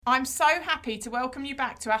I'm so happy to welcome you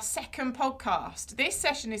back to our second podcast. This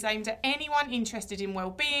session is aimed at anyone interested in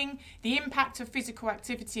well-being, the impact of physical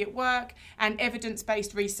activity at work, and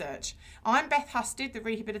evidence-based research. I'm Beth Husted, the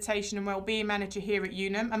Rehabilitation and Wellbeing Manager here at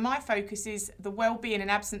Unum, and my focus is the wellbeing and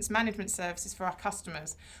absence management services for our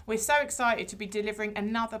customers. We're so excited to be delivering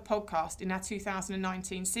another podcast in our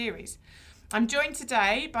 2019 series. I'm joined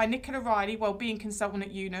today by Nicola Riley, Wellbeing Consultant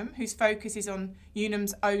at Unum, whose focus is on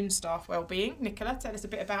Unum's own staff wellbeing. Nicola, tell us a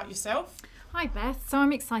bit about yourself. Hi Beth, so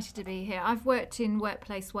I'm excited to be here. I've worked in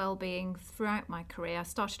workplace wellbeing throughout my career. I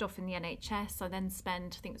started off in the NHS, I then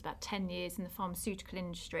spent, I think it was about 10 years in the pharmaceutical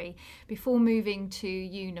industry before moving to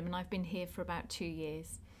Unum, and I've been here for about 2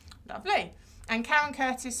 years. Lovely. And Karen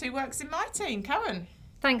Curtis, who works in my team. Karen.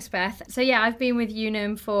 Thanks, Beth. So yeah, I've been with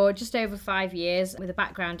Unum for just over 5 years with a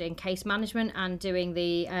background in case management and doing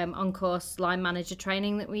the on-course line manager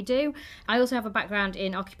training that we do. I also have a background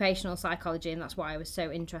in occupational psychology, and that's why I was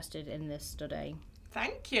so interested in this study.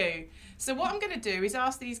 Thank you. So what I'm going to do is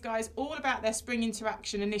ask these guys all about their Spring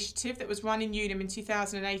Interaction initiative that was run in Unum in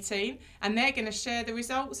 2018, and they're going to share the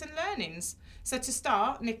results and learnings. So to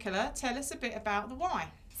start, Nicola, tell us a bit about the why.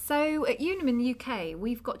 So at Unum in the UK,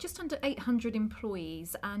 we've got just under 800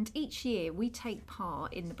 employees, and each year we take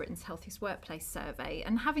part in the Britain's Healthiest Workplace survey.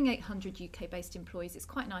 And having 800 UK-based employees is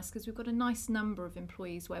quite nice because we've got a nice number of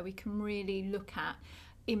employees where we can really look at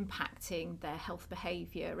impacting their health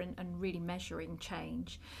behaviour and really measuring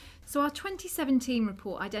change. So our 2017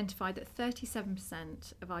 report identified that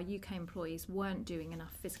 37% of our UK employees weren't doing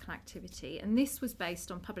enough physical activity, and this was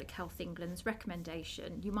based on Public Health England's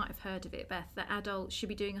recommendation, you might have heard of it, Beth, that adults should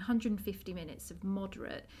be doing 150 minutes of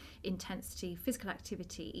moderate intensity physical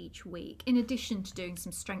activity each week, in addition to doing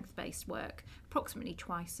some strength-based work approximately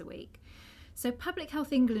twice a week. So Public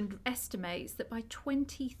Health England estimates that by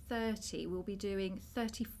 2030 we'll be doing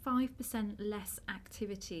 35% less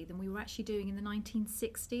activity than we were actually doing in the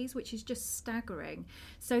 1960s, which is just staggering.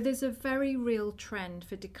 So there's a very real trend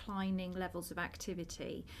for declining levels of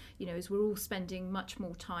activity. You know, as we're all spending much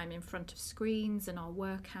more time in front of screens and our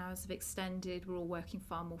work hours have extended, we're all working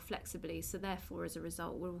far more flexibly. So therefore, as a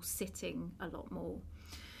result, we're all sitting a lot more.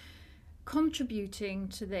 Contributing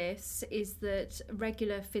to this is that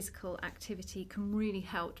regular physical activity can really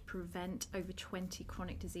help prevent over 20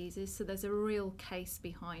 chronic diseases. So there's a real case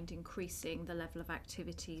behind increasing the level of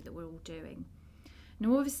activity that we're all doing.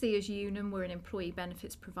 Now, obviously, as Unum, we're an employee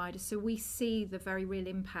benefits provider, so we see the very real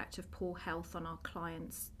impact of poor health on our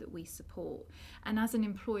clients that we support. And as an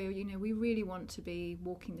employer, you know, we really want to be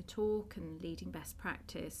walking the talk and leading best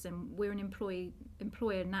practice. And we're an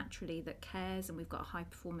employer naturally that cares, and we've got a high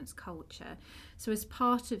performance culture. So as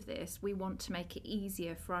part of this, we want to make it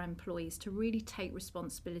easier for our employees to really take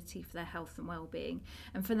responsibility for their health and well-being,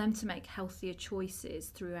 and for them to make healthier choices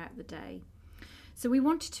throughout the day. So we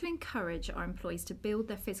wanted to encourage our employees to build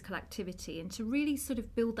their physical activity and to really sort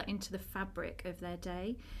of build that into the fabric of their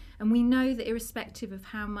day. And we know that irrespective of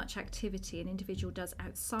how much activity an individual does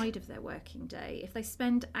outside of their working day, if they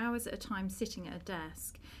spend hours at a time sitting at a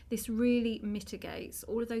desk, this really mitigates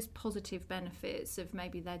all of those positive benefits of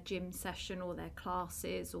maybe their gym session or their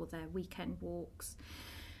classes or their weekend walks.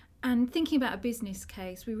 And thinking about a business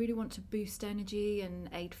case, we really want to boost energy and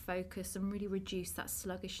aid focus and really reduce that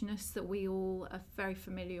sluggishness that we all are very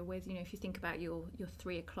familiar with. You know, if you think about your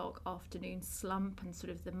 3 o'clock afternoon slump and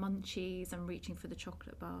sort of the munchies and reaching for the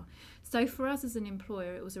chocolate bar. So for us as an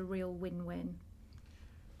employer, it was a real win-win.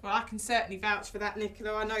 Well, I can certainly vouch for that,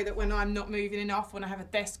 Nicola. I know that when I'm not moving enough, when I have a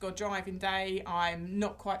desk or driving day, I'm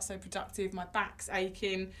not quite so productive, my back's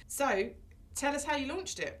aching. So tell us how you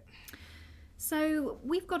launched it. So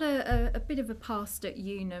we've got a bit of a past at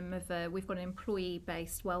Unum. We've got an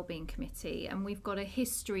employee-based wellbeing committee, and we've got a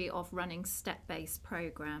history of running step-based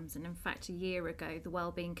programmes. And in fact, a year ago, the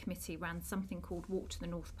wellbeing committee ran something called Walk to the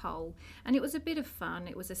North Pole, and it was a bit of fun.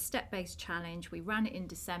 It was a step-based challenge. We ran it in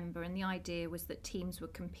December, and the idea was that teams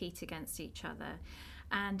would compete against each other.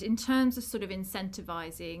 And in terms of sort of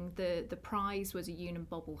incentivising, the prize was a Unum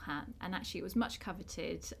bobble hat, and actually it was much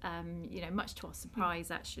coveted, much to our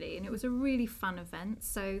surprise actually, and it was a really fun event.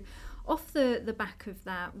 So off the back of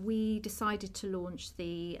that, we decided to launch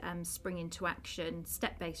the Spring Into Action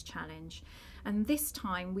step-based challenge. And this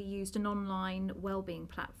time we used an online wellbeing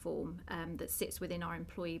platform that sits within our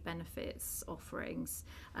employee benefits offerings.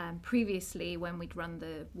 Previously, when we'd run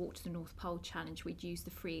the Walk to the North Pole challenge, we'd used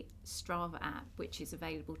the free Strava app, which is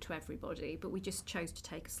available to everybody, but we just chose to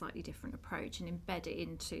take a slightly different approach and embed it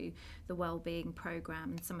into the wellbeing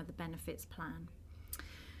programme and some of the benefits plan.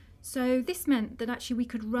 So this meant that actually we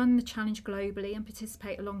could run the challenge globally and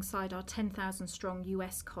participate alongside our 10,000 strong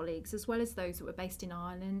US colleagues, as well as those that were based in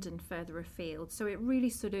Ireland and further afield. So it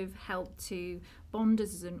really sort of helped to bond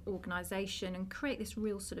us as an organisation and create this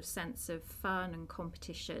real sort of sense of fun and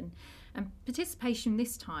competition. And participation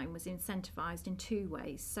this time was incentivised in two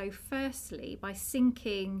ways. So firstly, by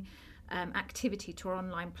syncing activity to our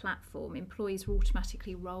online platform, employees were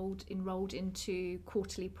automatically enrolled into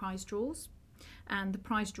quarterly prize draws. And the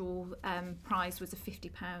prize draw prize was a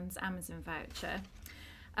 £50 Amazon voucher.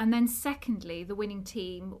 And then secondly, the winning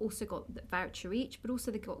team also got the voucher each, but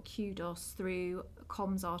also they got kudos through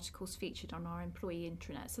comms articles featured on our employee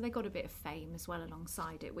intranet. So they got a bit of fame as well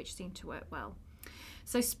alongside it, which seemed to work well.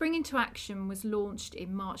 So Spring Into Action was launched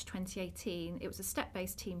in March 2018. It was a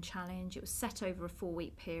step-based team challenge. It was set over a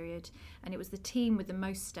 4-week period, and it was the team with the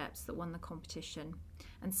most steps that won the competition.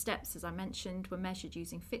 And steps, as I mentioned, were measured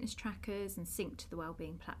using fitness trackers and synced to the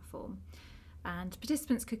Wellbeing platform. And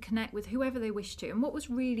participants could connect with whoever they wished to. And what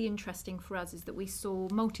was really interesting for us is that we saw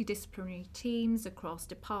multidisciplinary teams across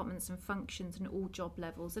departments and functions and all job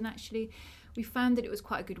levels. And actually, we found that it was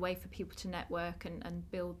quite a good way for people to network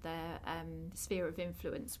and build their sphere of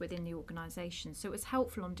influence within the organisation. So it was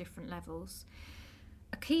helpful on different levels.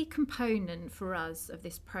 A key component for us of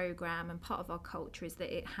this programme and part of our culture is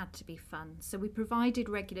that it had to be fun. So we provided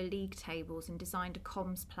regular league tables and designed a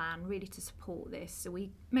comms plan really to support this. So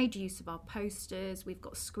we made use of our posters, we've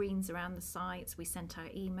got screens around the sites, we sent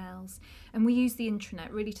out emails, and we used the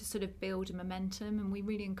intranet really to sort of build a momentum, and we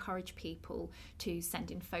really encourage people to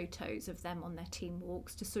send in photos of them on their team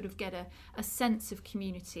walks to sort of get a sense of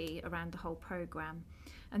community around the whole programme.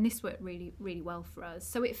 And this worked really, really well for us.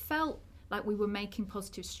 So it felt like we were making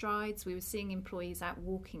positive strides. We were seeing employees out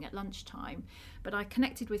walking at lunchtime. But I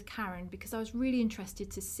connected with Karen because I was really interested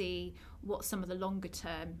to see what some of the longer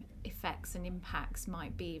term effects and impacts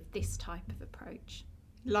might be of this type of approach.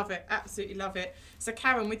 Love it, absolutely love it. So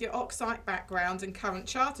Karen, with your Oxite background and current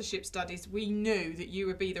chartership studies, we knew that you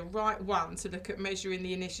would be the right one to look at measuring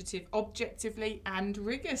the initiative objectively and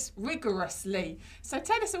rigorously. So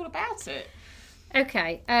tell us all about it.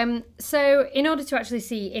 Okay, so in order to actually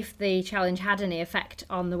see if the challenge had any effect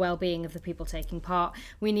on the well-being of the people taking part,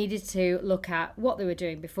 we needed to look at what they were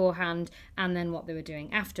doing beforehand and then what they were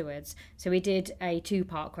doing afterwards. So we did a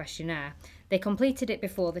 2-part questionnaire. They completed it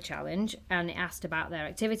before the challenge, and it asked about their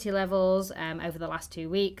activity levels over the last 2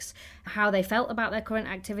 weeks, how they felt about their current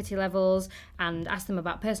activity levels, and asked them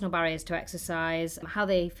about personal barriers to exercise, how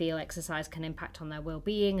they feel exercise can impact on their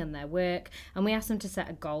well-being and their work, and we asked them to set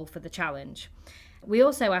a goal for the challenge. We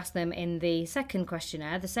also asked them in the second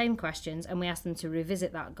questionnaire the same questions, and we asked them to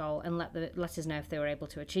revisit that goal and let us know if they were able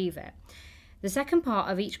to achieve it. The second part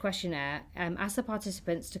of each questionnaire asked the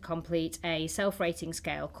participants to complete a self-rating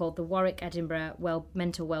scale called the Warwick-Edinburgh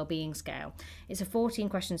Mental Wellbeing Scale. It's a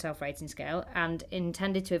 14-question self-rating scale and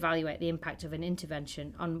intended to evaluate the impact of an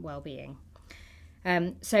intervention on well-being.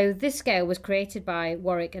 So this scale was created by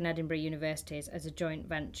Warwick and Edinburgh universities as a joint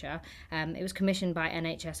venture. It was commissioned by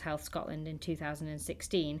NHS Health Scotland in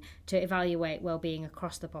 2016 to evaluate well-being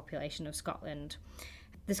across the population of Scotland.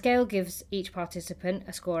 The scale gives each participant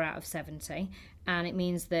a score out of 70, and it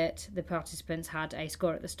means that the participants had a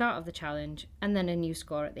score at the start of the challenge and then a new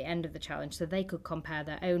score at the end of the challenge, so they could compare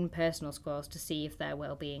their own personal scores to see if their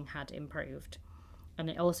well-being had improved.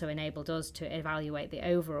 And it also enabled us to evaluate the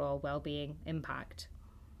overall well-being impact.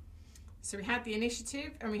 So we had the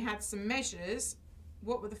initiative and we had some measures.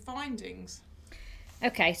 What were the findings?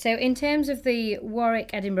 Okay, so in terms of the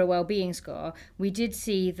Warwick-Edinburgh Wellbeing Score, we did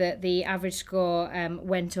see that the average score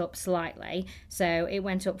went up slightly. So it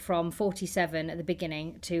went up from 47 at the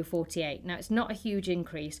beginning to 48. Now, it's not a huge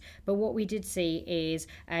increase, but what we did see is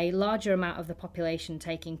a larger amount of the population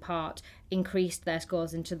taking part increased their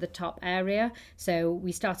scores into the top area. So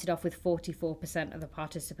we started off with 44% of the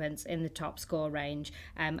participants in the top score range,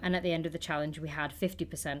 and at the end of the challenge, we had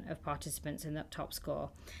 50% of participants in that top score.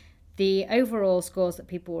 The overall scores that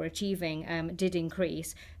people were achieving did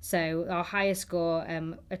increase. So our highest score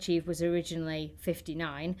achieved was originally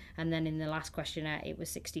 59, and then in the last questionnaire it was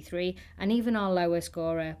 63. And even our lower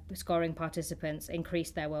scoring participants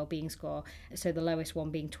increased their wellbeing score. So the lowest one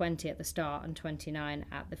being 20 at the start and 29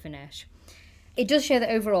 at the finish. It does show that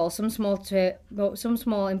overall some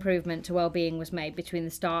small improvement to well-being was made between the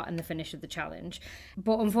start and the finish of the challenge,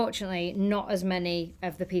 but unfortunately not as many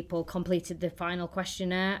of the people completed the final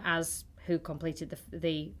questionnaire as who completed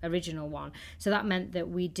the original one. So that meant that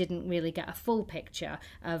we didn't really get a full picture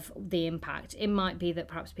of the impact. It might be that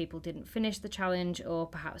perhaps people didn't finish the challenge, or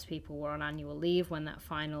perhaps people were on annual leave when that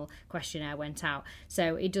final questionnaire went out.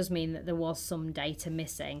 So it does mean that there was some data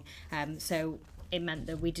missing. So it meant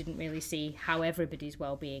that we didn't really see how everybody's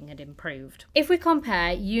wellbeing had improved. If we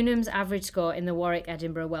compare Unum's average score in the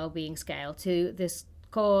Warwick-Edinburgh Wellbeing Scale to the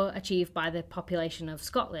score achieved by the population of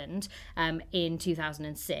Scotland in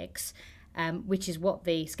 2006, which is what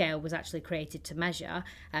the scale was actually created to measure,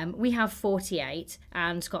 we have 48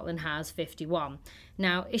 and Scotland has 51.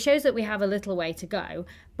 Now, it shows that we have a little way to go,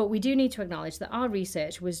 but we do need to acknowledge that our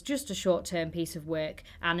research was just a short-term piece of work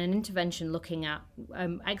and an intervention looking at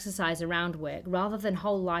exercise around work rather than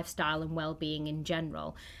whole lifestyle and well-being in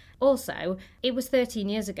general. Also, it was 13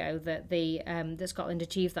 years ago that that Scotland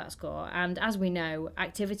achieved that score, and as we know,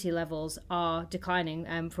 activity levels are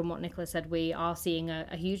declining. From what Nicola said, we are seeing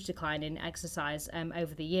a huge decline in exercise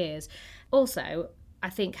over the years. Also,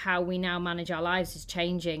 I think how we now manage our lives is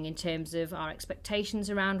changing in terms of our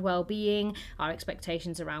expectations around well-being, our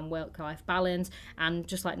expectations around work-life balance, and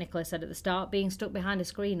just like Nicola said at the start, being stuck behind a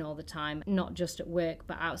screen all the time, not just at work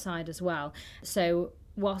but outside as well. So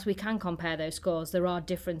whilst we can compare those scores, there are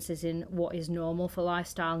differences in what is normal for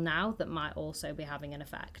lifestyle now that might also be having an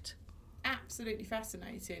effect. Absolutely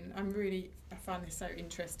fascinating. I find this so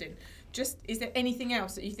interesting. Just, is there anything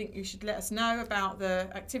else that you think you should let us know about the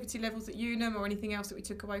activity levels at Unum, or anything else that we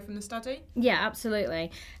took away from the study? Yeah,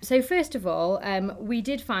 absolutely. So first of all, we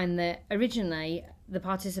did find that originally the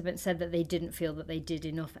participants said that they didn't feel that they did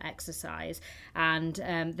enough exercise, and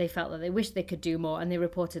they felt that they wished they could do more, and they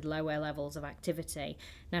reported lower levels of activity.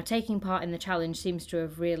 Now, taking part in the challenge seems to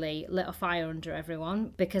have really lit a fire under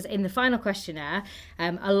everyone, because in the final questionnaire,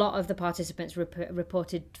 a lot of the participants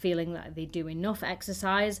reported feeling that they do enough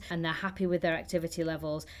exercise and they're happy with their activity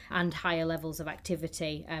levels and higher levels of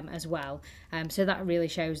activity as well. So that really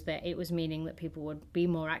shows that it was meaning that people would be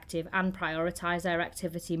more active and prioritise their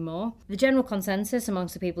activity more. The general consensus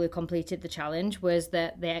amongst the people who completed the challenge was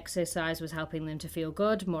that the exercise was helping them to feel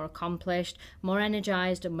good, more accomplished, more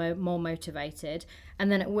energised and more motivated.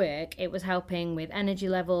 And then at work, it was helping with energy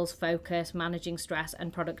levels, focus, managing stress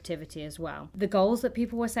and productivity as well. The goals that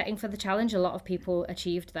people were setting for the challenge, a lot of people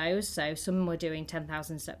achieved those. So some were doing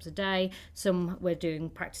 10,000 steps a day, some were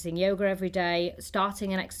practicing yoga every day,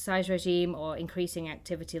 starting an exercise regime or increasing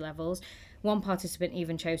activity levels. One participant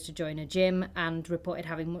even chose to join a gym and reported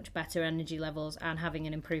having much better energy levels and having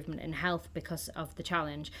an improvement in health because of the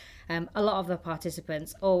challenge. A lot of the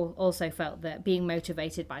participants also felt that being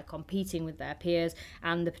motivated by competing with their peers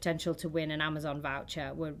and the potential to win an Amazon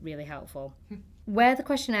voucher were really helpful. Where the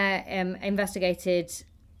questionnaire investigated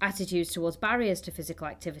attitudes towards barriers to physical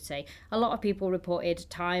activity, a lot of people reported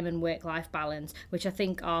time and work-life balance, which I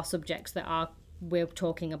think are subjects that we're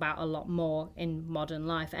talking about a lot more in modern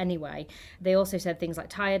life anyway. They also said things like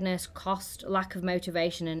tiredness, cost, lack of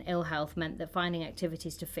motivation and ill health meant that finding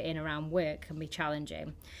activities to fit in around work can be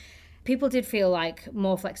challenging. People did feel like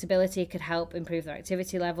more flexibility could help improve their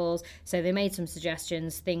activity levels, so they made some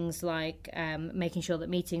suggestions, things like making sure that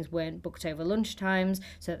meetings weren't booked over lunch times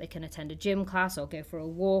so that they can attend a gym class or go for a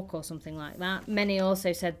walk or something like that. Many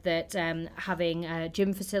also said that having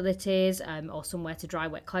gym facilities or somewhere to dry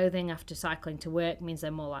wet clothing after cycling to work means they're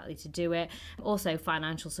more likely to do it. Also,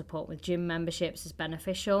 financial support with gym memberships is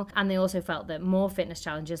beneficial, and they also felt that more fitness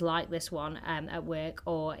challenges like this one at work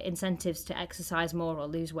or incentives to exercise more or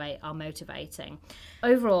lose weight are motivating.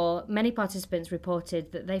 Overall, many participants reported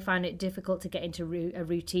that they find it difficult to get into a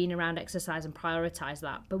routine around exercise and prioritise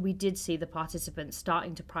that, but we did see the participants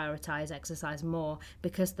starting to prioritise exercise more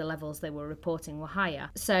because the levels they were reporting were higher.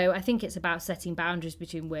 So I think it's about setting boundaries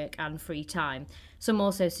between work and free time. Some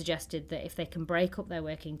also suggested that if they can break up their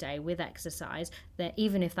working day with exercise, that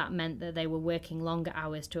even if that meant that they were working longer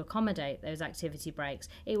hours to accommodate those activity breaks,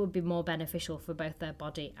 it would be more beneficial for both their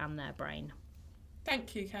body and their brain.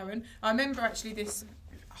 Thank you, Karen. I remember actually this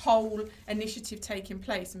whole initiative taking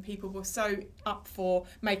place, and people were so up for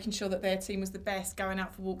making sure that their team was the best, going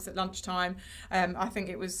out for walks at lunchtime. I think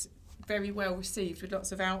it was very well received with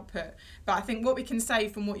lots of output. But I think what we can say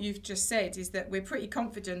from what you've just said is that we're pretty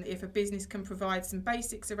confident that if a business can provide some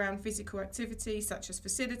basics around physical activity, such as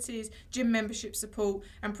facilities, gym membership support,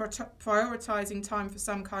 and prioritising time for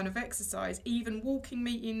some kind of exercise, even walking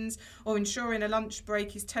meetings or ensuring a lunch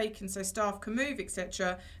break is taken so staff can move,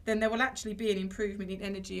 etc., then there will actually be an improvement in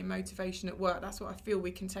energy and motivation at work. That's what I feel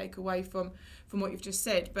we can take away from what you've just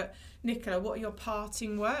said. But Nicola, what are your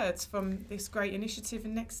parting words from this great initiative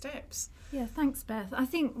and next steps? us. Yeah, thanks, Beth. I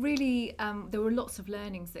think really there were lots of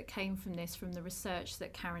learnings that came from this, from the research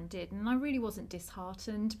that Karen did, and I really wasn't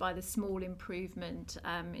disheartened by the small improvement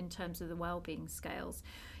in terms of the wellbeing scales.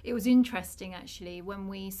 It was interesting, actually, when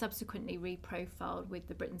we subsequently reprofiled with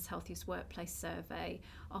the Britain's Healthiest Workplace survey,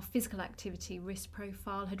 our physical activity risk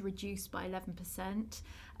profile had reduced by 11%,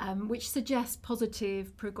 which suggests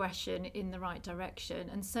positive progression in the right direction.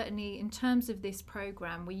 And certainly in terms of this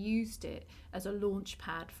programme, we used it as a launch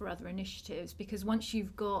pad for other initiatives, because once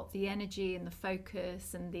you've got the energy and the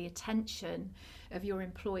focus and the attention of your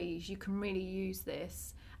employees, you can really use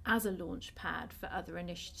this as a launch pad for other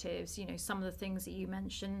initiatives. You know, some of the things that you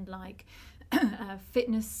mentioned, like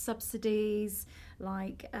fitness subsidies,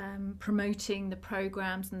 like promoting the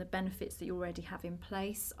programs and the benefits that you already have in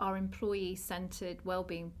place. Our employee-centred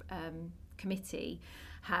wellbeing committee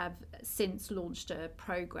have since launched a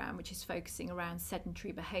programme which is focusing around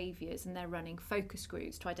sedentary behaviours, and they're running focus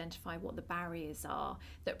groups to identify what the barriers are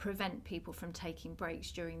that prevent people from taking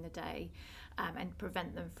breaks during the day, and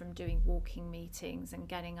prevent them from doing walking meetings and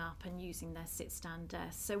getting up and using their sit-stand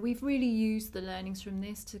desks. So we've really used the learnings from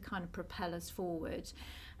this to kind of propel us forward.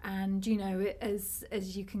 And, you know, as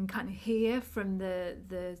you can kind of hear from the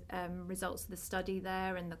results of the study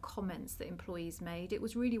there and the comments that employees made, it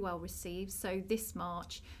was really well received. So this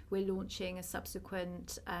March we're launching a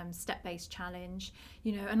subsequent step-based challenge,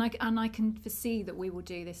 you know, and I can foresee that we will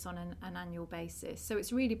do this on an annual basis. So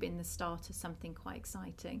it's really been the start of something quite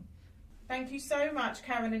exciting. Thank you so much,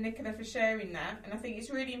 Karen and Nicola, for sharing that. And I think it's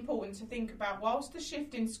really important to think about, whilst the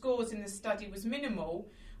shift in scores in the study was minimal,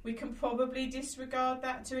 we can probably disregard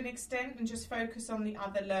that to an extent and just focus on the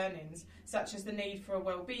other learnings, such as the need for a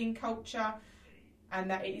wellbeing culture and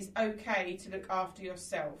that it is okay to look after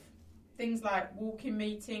yourself. Things like walking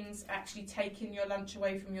meetings, actually taking your lunch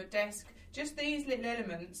away from your desk, just these little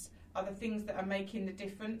elements are the things that are making the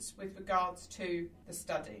difference with regards to the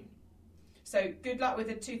study. So good luck with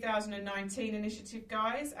the 2019 initiative,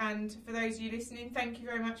 guys, and for those of you listening, thank you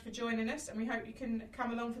very much for joining us, and we hope you can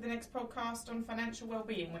come along for the next podcast on financial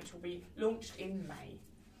wellbeing, which will be launched in May.